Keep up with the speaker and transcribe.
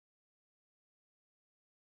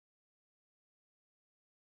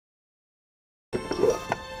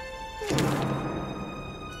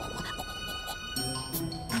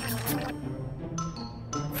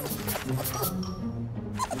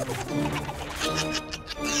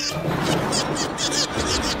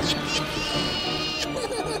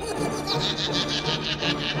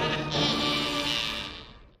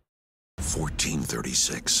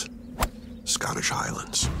1986, Scottish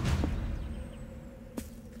Highlands.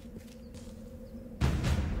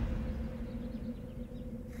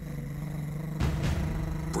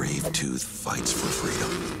 Brave Tooth fights for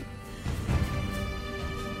freedom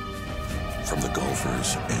from the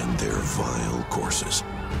golfers and their vile courses.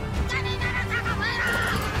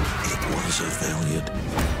 It was a valiant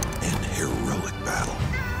and heroic battle.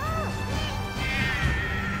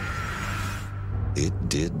 It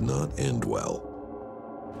did not end well.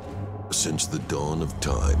 Since the dawn of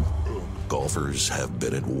time, golfers have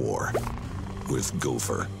been at war with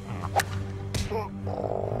gopher.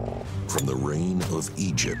 From the reign of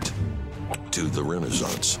Egypt to the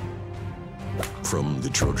Renaissance, from the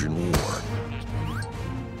Trojan War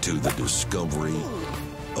to the discovery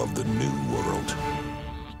of the New World.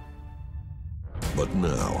 But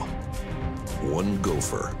now, one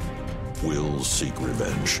gopher will seek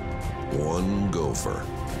revenge. One gopher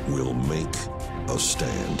will make a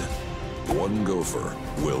stand. One gopher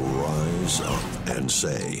will rise up and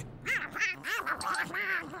say,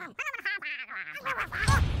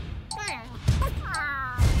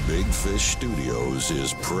 Big Fish Studios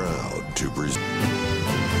is proud to present.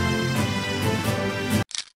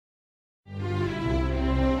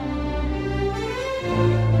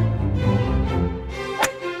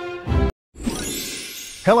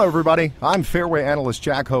 Hello everybody, I'm Fairway Analyst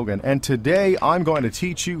Jack Hogan, and today I'm going to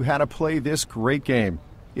teach you how to play this great game.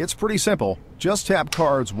 It's pretty simple. Just tap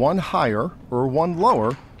cards one higher or one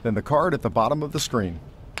lower than the card at the bottom of the screen.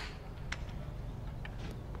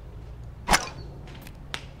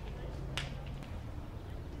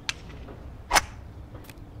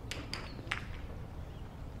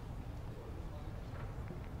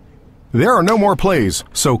 There are no more plays,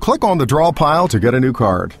 so click on the draw pile to get a new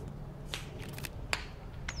card.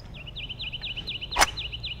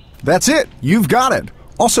 That's it! You've got it!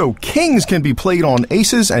 Also, kings can be played on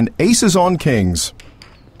aces and aces on kings.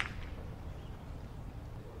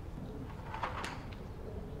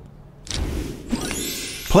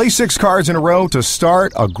 Play 6 cards in a row to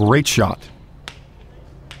start a great shot.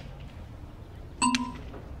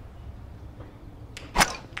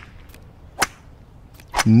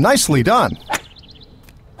 Nicely done!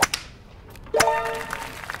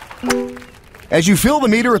 As you fill the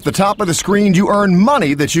meter at the top of the screen, you earn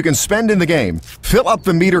money that you can spend in the game. Fill up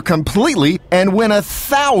the meter completely and win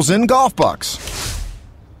 1,000 golf bucks.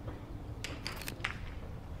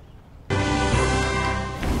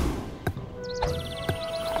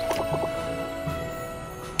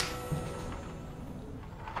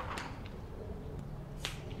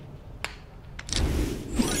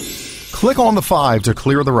 Click on the 5 to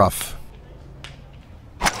clear the rough.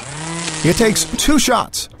 It takes 2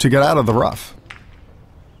 shots to get out of the rough.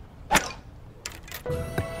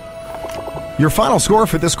 Your final score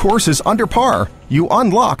for this course is under par. You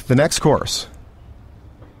unlock the next course.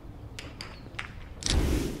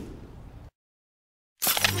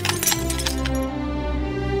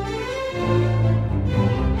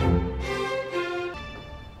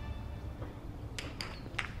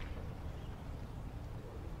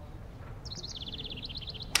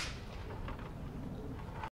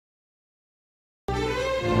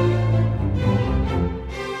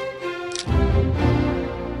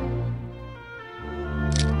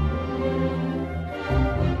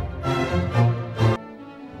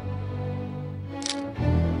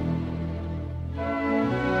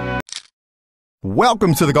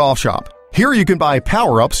 Welcome to the Golf Shop. Here you can buy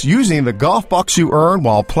power-ups using the golf bucks you earn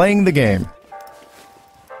while playing the game.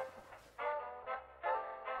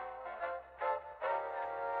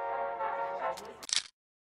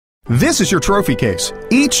 This is your trophy case.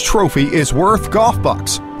 Each trophy is worth golf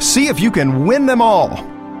bucks. See if you can win them all.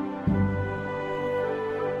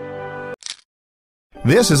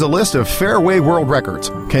 This is a list of Fairway World Records.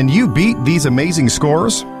 Can you beat these amazing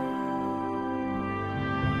scores?